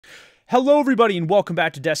Hello, everybody, and welcome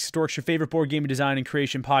back to Desks Dorks, your favorite board game design and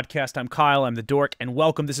creation podcast. I'm Kyle, I'm the Dork, and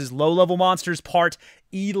welcome. This is Low Level Monsters Part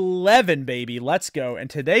 11, baby. Let's go. And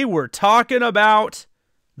today we're talking about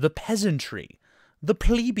the peasantry, the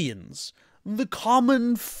plebeians, the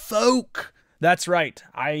common folk. That's right.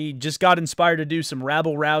 I just got inspired to do some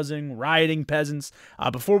rabble-rousing, rioting peasants.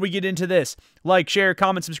 Before we get into this, like, share,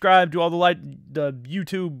 comment, subscribe, do all the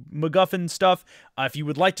YouTube MacGuffin stuff. If you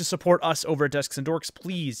would like to support us over at Desks and Dorks,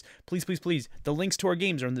 please, the links to our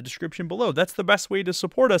games are in the description below. That's the best way to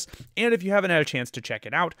support us. And if you haven't had a chance to check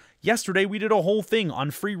it out, yesterday we did a whole thing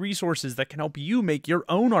on free resources that can help you make your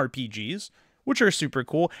own RPGs, which are super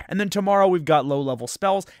cool. And then tomorrow we've got low-level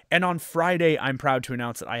spells, and on Friday I'm proud to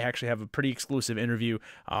announce that I actually have a pretty exclusive interview.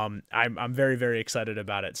 I'm very, very excited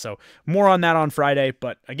about it. So more on that on Friday,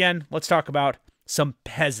 but again, let's talk about some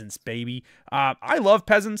peasants, baby. I love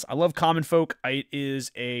peasants. I love common folk. It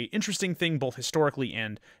is a interesting thing both historically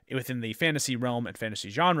and within the fantasy realm and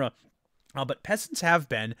fantasy genre. But peasants have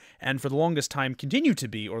been, and for the longest time continue to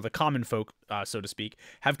be, or the common folk, so to speak,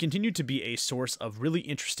 have continued to be a source of really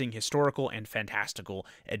interesting historical and fantastical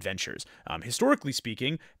adventures. Historically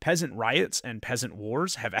speaking, peasant riots and peasant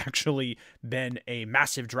wars have actually been a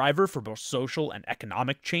massive driver for both social and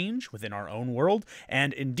economic change within our own world,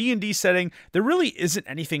 and in D&D setting, there really isn't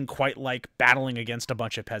anything quite like battling against a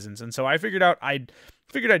bunch of peasants, and so I figured I'd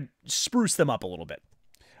spruce them up a little bit.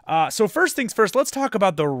 So first things first, let's talk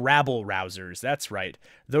about the rabble-rousers. That's right,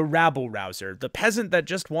 the rabble-rouser, the peasant that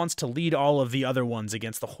just wants to lead all of the other ones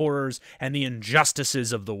against the horrors and the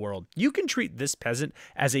injustices of the world. You can treat this peasant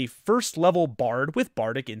as a first-level bard with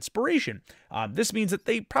bardic inspiration. This means that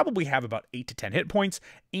they probably have about 8 to 10 hit points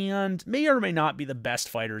and may or may not be the best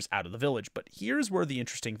fighters out of the village. But here's where the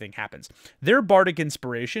interesting thing happens. Their bardic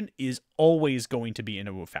inspiration is always going to be in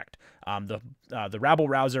effect. The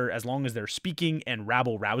rabble-rouser, as long as they're speaking and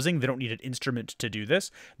rabble-rousing, they don't need an instrument to do this.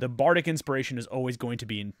 The bardic inspiration is always going to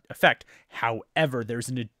be in effect. However, there's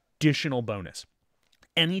an additional bonus.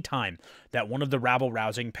 Anytime that one of the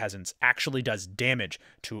rabble-rousing peasants actually does damage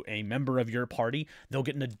to a member of your party, they'll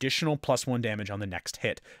get an additional +1 damage on the next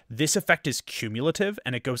hit. This effect is cumulative,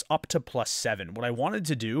 and it goes up to +7. What I wanted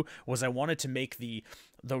to do was I wanted to make the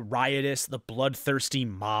riotous, the bloodthirsty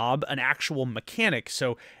mob an actual mechanic,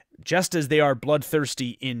 so just as they are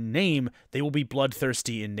bloodthirsty in name, they will be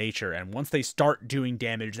bloodthirsty in nature. And once they start doing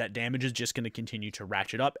damage, that damage is just going to continue to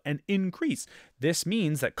ratchet up and increase. This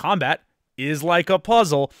means that combat is like a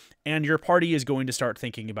puzzle, and your party is going to start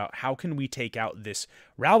thinking about how can we take out this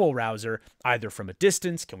rabble-rouser either from a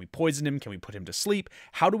distance. Can we poison him? Can we put him to sleep?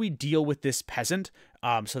 How do we deal with this peasant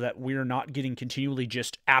so that we're not getting continually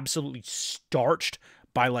just absolutely starched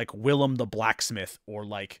by like Willem the blacksmith or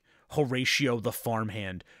like Horatio the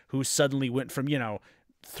farmhand, who suddenly went from,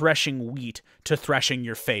 threshing wheat to threshing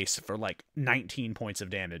your face for like 19 points of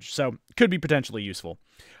damage. So could be potentially useful.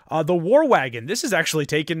 The war wagon, this is actually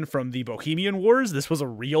taken from the Bohemian Wars. This was a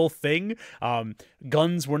real thing.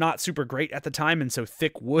 Guns were not super great at the time, and so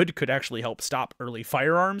thick wood could actually help stop early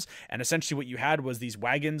firearms. And essentially what you had was these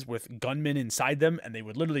wagons with gunmen inside them, and they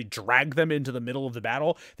would literally drag them into the middle of the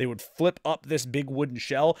battle. They would flip up this big wooden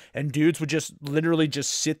shell, and dudes would just literally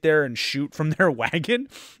just sit there and shoot from their wagon.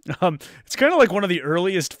 It's kind of like one of the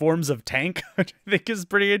earliest forms of tank, which I think is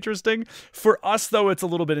pretty interesting. For us, though, it's a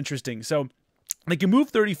little bit interesting. So they can move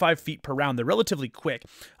 35 feet per round. They're relatively quick,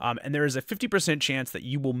 and there is a 50% chance that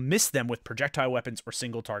you will miss them with projectile weapons or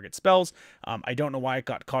single target spells. I don't know why it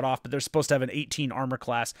got cut off, but they're supposed to have an 18 armor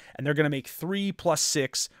class, and they're going to make 3 +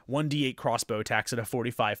 6 1d8 crossbow attacks at a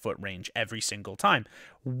 45-foot range every single time.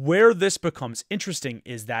 Where this becomes interesting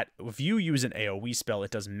is that if you use an AoE spell,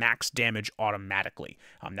 it does max damage automatically.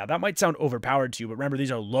 Now, that might sound overpowered to you, but remember,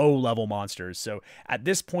 these are low-level monsters, so at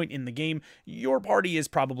this point in the game, your party is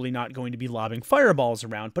probably not going to be lobbing fireballs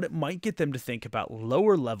around, but it might get them to think about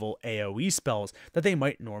lower-level AoE spells that they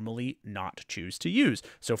might normally not choose to use.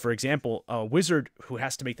 So, for example, a wizard who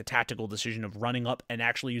has to make the tactical decision of running up and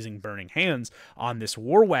actually using Burning Hands on this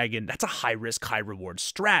war wagon, that's a high-risk, high-reward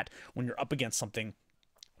strat when you're up against something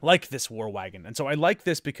like this war wagon. And so I like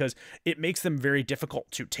this because it makes them very difficult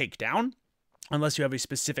to take down unless you have a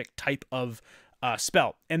specific type of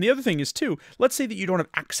spell. And the other thing is, too, let's say that you don't have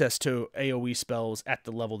access to AoE spells at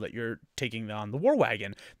the level that you're taking on the War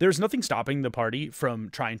Wagon. There's nothing stopping the party from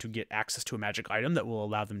trying to get access to a magic item that will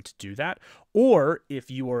allow them to do that. Or if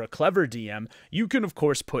you are a clever DM, you can, of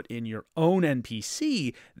course, put in your own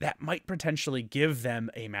NPC that might potentially give them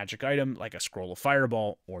a magic item like a Scroll of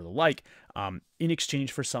Fireball or the like. in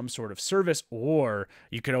exchange for some sort of service. Or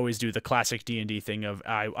you could always do the classic D&D thing of,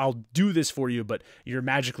 I'll do this for you, but you're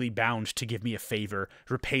magically bound to give me a favor,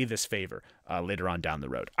 repay this favor later on down the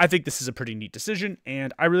road. I think this is a pretty neat decision,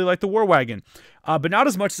 and I really like the War Wagon, but not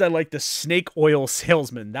as much as I like the Snake Oil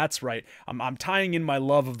Salesman. That's right. I'm tying in my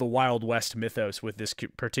love of the Wild West mythos with this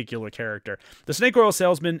particular character. The Snake Oil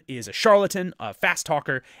Salesman is a charlatan, a fast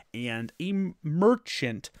talker, and a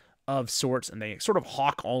merchant of sorts, and they sort of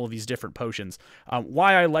hawk all of these different potions.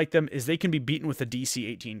 Why I like them is they can be beaten with a DC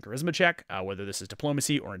 18 charisma check, whether this is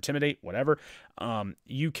diplomacy or intimidate, whatever.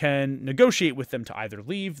 You can negotiate with them to either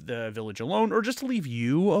leave the village alone or just leave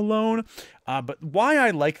you alone. But why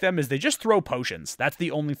I like them is they just throw potions. That's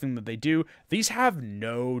the only thing that they do. These have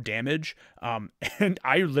no damage. And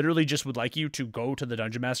I literally just would like you to go to the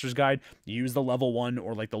Dungeon Master's Guide, use the level 1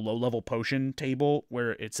 or like the low level potion table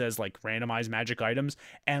where it says like randomize magic items,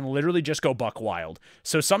 and literally just go buck wild.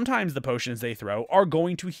 So sometimes the potions they throw are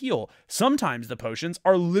going to heal. Sometimes the potions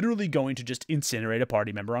are literally going to just incinerate a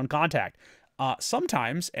party member on contact.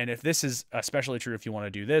 Sometimes, and if this is especially true if you want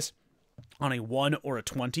to do this, on a 1 or a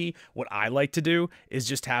 20, what I like to do is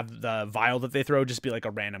just have the vial that they throw just be like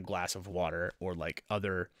a random glass of water or like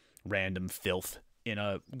other random filth in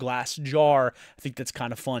a glass jar. I think that's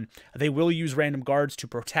kind of fun. They will use random guards to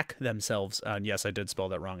protect themselves. And yes, I did spell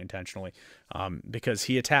that wrong intentionally, because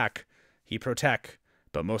he attack, he protect,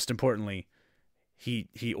 but most importantly,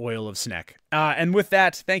 he oil of snack. And with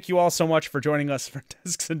that, thank you all so much for joining us for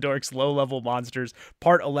Discs and Dorks Low Level Monsters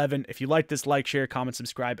Part 11. If you like this, like, share, comment,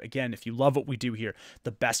 subscribe. Again, if you love what we do here,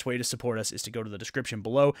 the best way to support us is to go to the description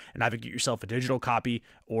below and either get yourself a digital copy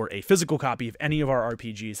or a physical copy of any of our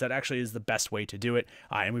RPGs. That actually is the best way to do it,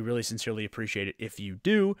 and we really sincerely appreciate it if you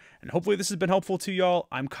do. And hopefully this has been helpful to y'all.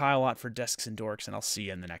 I'm Kyle Ott for Discs and Dorks, and I'll see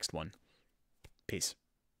you in the next one. Peace.